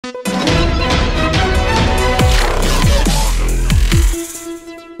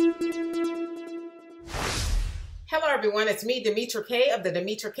everyone, it's me, Demetra Kaye of the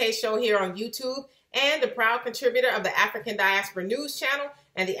Demetra Kaye Show here on YouTube, and the proud contributor of the African Diaspora News channel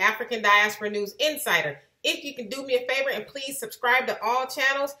and the African Diaspora News Insider. If you can do me a favor and please subscribe to all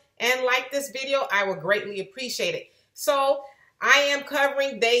channels and like this video, I will greatly appreciate it. So I am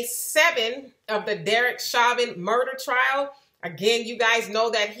covering day 7 of the Derek Chauvin murder trial. Again, you guys know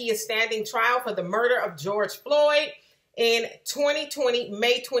that he is standing trial for the murder of George Floyd in 2020,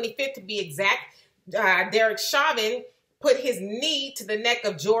 May 25th to be exact. Derek Chauvin put his knee to the neck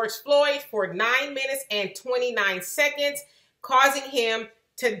of George Floyd for 9 minutes and 29 seconds, causing him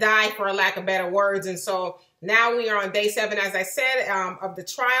to die, for a lack of better words. And so now we are on day 7, as I said, of the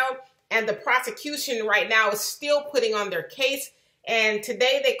trial. And the prosecution right now is still putting on their case. And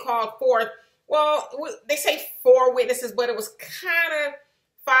today they called forth, well, they say 4 witnesses, but it was kind of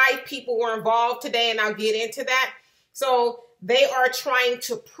 5 people were involved today, and I'll get into that. So they are trying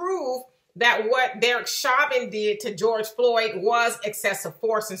to prove that what Derek Chauvin did to George Floyd was excessive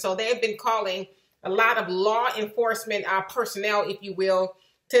force. And so they've been calling a lot of law enforcement personnel, if you will,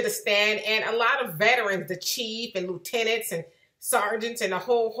 to the stand, and a lot of veterans, the chief and lieutenants and sergeants and a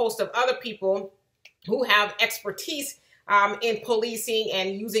whole host of other people who have expertise in policing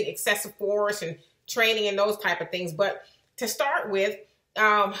and using excessive force and training and those type of things. But to start with,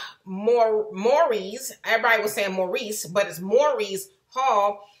 Maurice, everybody was saying Maurice, but it's Maurice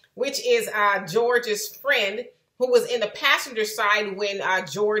Hall, which is George's friend, who was in the passenger side when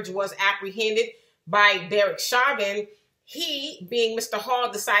George was apprehended by Derek Chauvin. He, being Mr.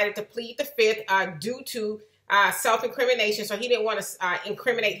 Hall, decided to plead the fifth due to self-incrimination. So he didn't want to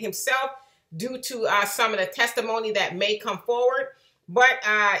incriminate himself due to some of the testimony that may come forward. But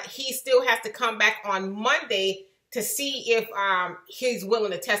he still has to come back on Monday to see if he's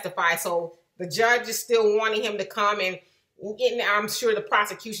willing to testify. So the judge is still wanting him to come, and I'm sure the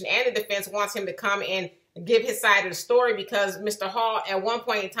prosecution and the defense wants him to come and give his side of the story, because Mr. Hall at one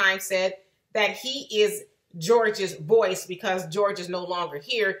point in time said that he is George's voice because George is no longer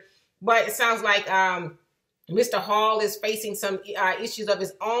here. But it sounds like Mr. Hall is facing some issues of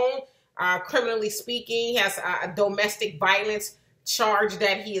his own, criminally speaking. He has a domestic violence charge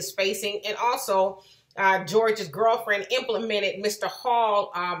that he is facing. And also, George's girlfriend implemented Mr.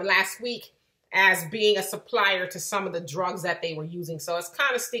 Hall last week as being a supplier to some of the drugs that they were using. So it's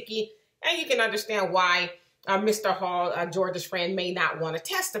kind of sticky, and you can understand why Mr. Hall, George's friend, may not want to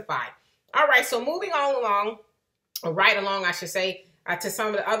testify. All right, so moving on along, or right along, I should say, to some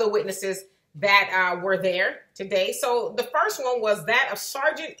of the other witnesses that were there today. So the first one was that of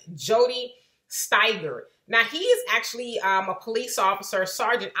Sergeant Jody Steiger. Now, he is actually a police officer, a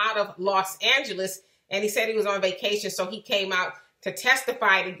sergeant out of Los Angeles, and he said he was on vacation, so he came out to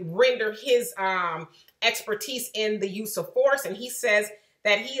testify to render his expertise in the use of force. And he says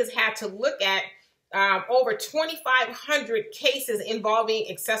that he has had to look at over 2,500 cases involving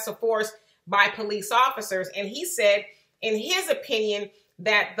excessive force by police officers. And he said, in his opinion,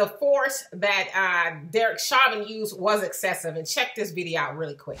 that the force that Derek Chauvin used was excessive. And check this video out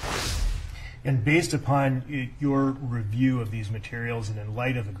really quick. And based upon your review of these materials and in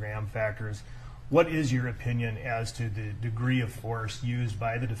light of the Graham factors, what is your opinion as to the degree of force used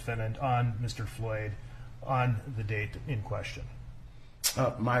by the defendant on Mr. Floyd on the date in question?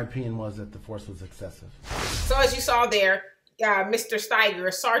 My opinion was that the force was excessive. So as you saw there, Mr. Steiger,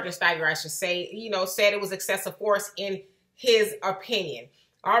 or Sergeant Steiger, I should say, said it was excessive force in his opinion.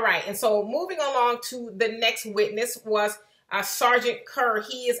 All right, and so moving along to the next witness was Sergeant Kerr.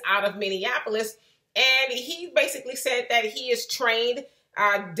 He is out of Minneapolis, and he basically said that he is trained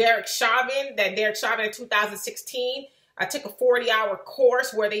Derek Chauvin in 2016 took a 40-hour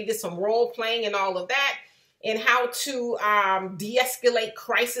course where they did some role playing and all of that, and how to de-escalate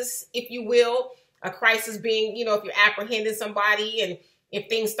crisis, if you will. A crisis being, if you're apprehending somebody and if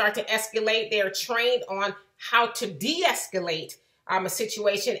things start to escalate, they're trained on how to de-escalate a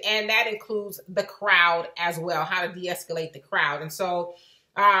situation, and that includes the crowd as well, how to de-escalate the crowd. And so,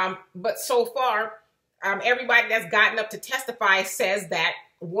 but so far, everybody that's gotten up to testify says that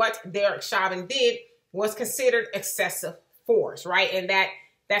what Derek Chauvin did was considered excessive force, right? And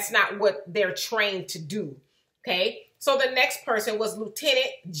that's not what they're trained to do, okay? So the next person was Lieutenant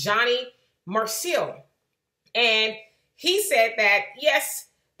Johnny Marcil. And he said that, yes,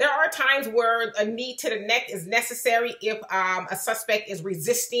 there are times where a knee to the neck is necessary if a suspect is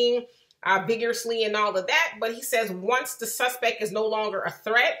resisting vigorously and all of that. But he says once the suspect is no longer a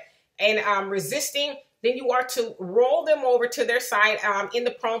threat and resisting, then you are to roll them over to their side in the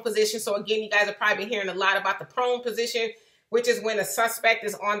prone position. So again, you guys have probably been hearing a lot about the prone position, which is when a suspect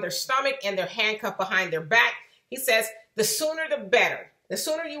is on their stomach and they're handcuffed behind their back. He says the sooner the better. The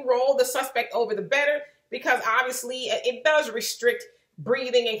sooner you roll the suspect over, the better, because obviously it does restrict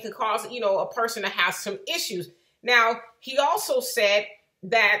breathing and can cause, a person to have some issues. Now, he also said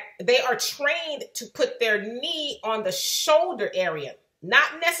that they are trained to put their knee on the shoulder area,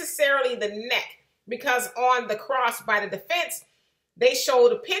 not necessarily the neck, because on the cross by the defense, they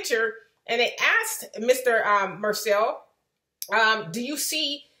showed a picture and they asked Mr. Marcel, do you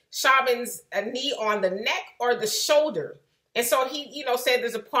see Chauvin's knee on the neck or the shoulder? And so he, said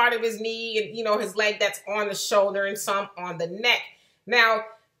there's a part of his knee and, his leg that's on the shoulder and some on the neck. Now,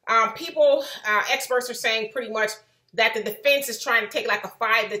 experts are saying pretty much that the defense is trying to take like a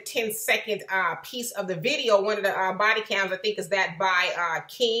 5 to 10 second piece of the video. One of the body cams, I think, is that by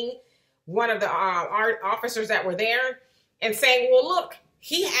King, one of the officers that were there, and saying, well, look,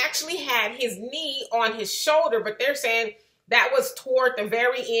 he actually had his knee on his shoulder, but they're saying that was toward the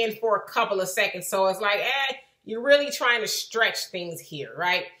very end for a couple of seconds. So it's like, you're really trying to stretch things here,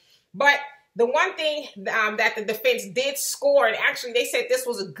 right? But the one thing that the defense did score, and actually they said this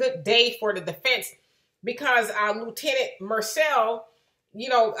was a good day for the defense, because Lieutenant Marcel,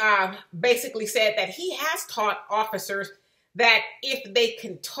 basically said that he has taught officers that if they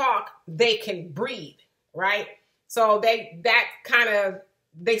can talk, they can breathe, right? So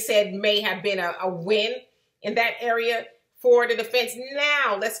they said may have been a win in that area for the defense.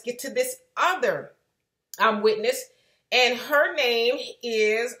 Now let's get to this other witness, and her name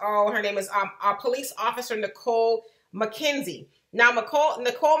is Police Officer Nicole McKenzie. Now,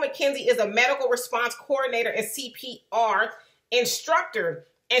 Nicole McKenzie is a medical response coordinator and CPR instructor,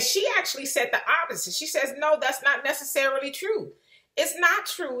 and she actually said the opposite. She says, no, that's not necessarily true. It's not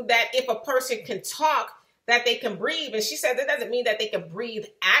true that if a person can talk, that they can breathe. And she said that doesn't mean that they can breathe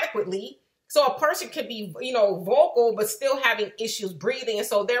adequately. So a person could be, vocal, but still having issues breathing. And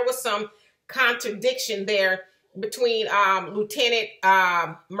so there was some contradiction there between Lieutenant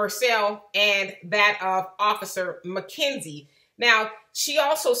Marcel and that of Officer McKenzie. Now, she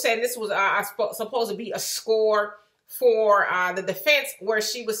also said this was supposed to be a score for the defense, where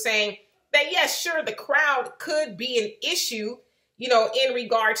she was saying that, yes, sure, the crowd could be an issue, in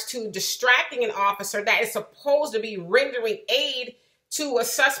regards to distracting an officer that is supposed to be rendering aid to a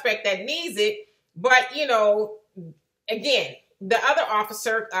suspect that needs it. But, again, the other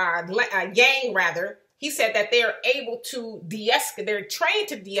officer, Yang rather, he said that they're able to they're trained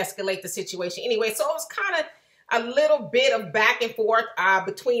to de-escalate the situation anyway. So it was kind of a little bit of back and forth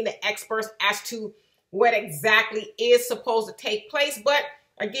between the experts as to what exactly is supposed to take place. But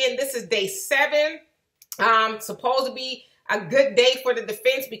again, this is day 7, supposed to be a good day for the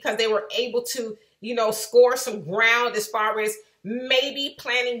defense because they were able to, score some ground as far as maybe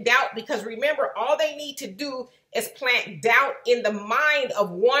planting doubt. Because remember, all they need to do is plant doubt in the mind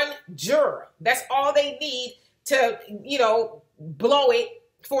of one juror. That's all they need to, blow it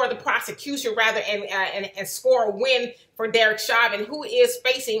for the prosecution rather and score a win for Derek Chauvin, who is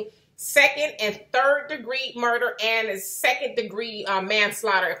facing 2nd and 3rd degree murder and 2nd degree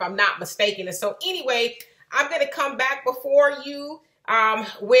manslaughter, if I'm not mistaken. And so anyway, I'm going to come back before you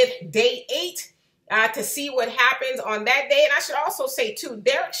with day 8 to see what happens on that day. And I should also say too,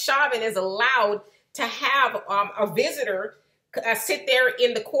 Derek Chauvin is allowed to have a visitor sit there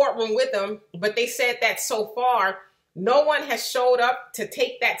in the courtroom with him, but they said that so far no one has showed up to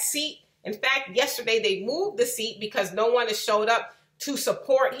take that seat. In fact, yesterday they moved the seat because no one has showed up to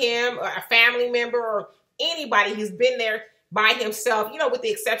support him, or a family member, or anybody. He's been there by himself, with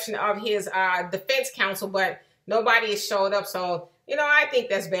the exception of his defense counsel, but nobody has showed up. So, I think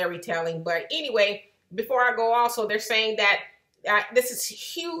that's very telling. But anyway, before I go, also, they're saying that this is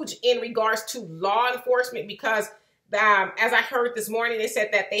huge in regards to law enforcement because as I heard this morning, they said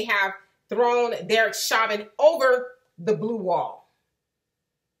that they have thrown Derek Chauvin over the blue wall.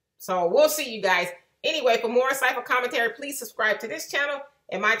 So we'll see you guys. Anyway, for more insightful commentary, please subscribe to this channel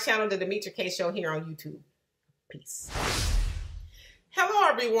and my channel, The Demetra Kaye Show, here on YouTube. Peace. Hello,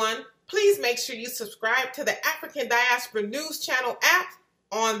 everyone. Please make sure you subscribe to the African Diaspora News Channel app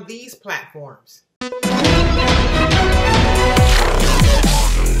on these platforms.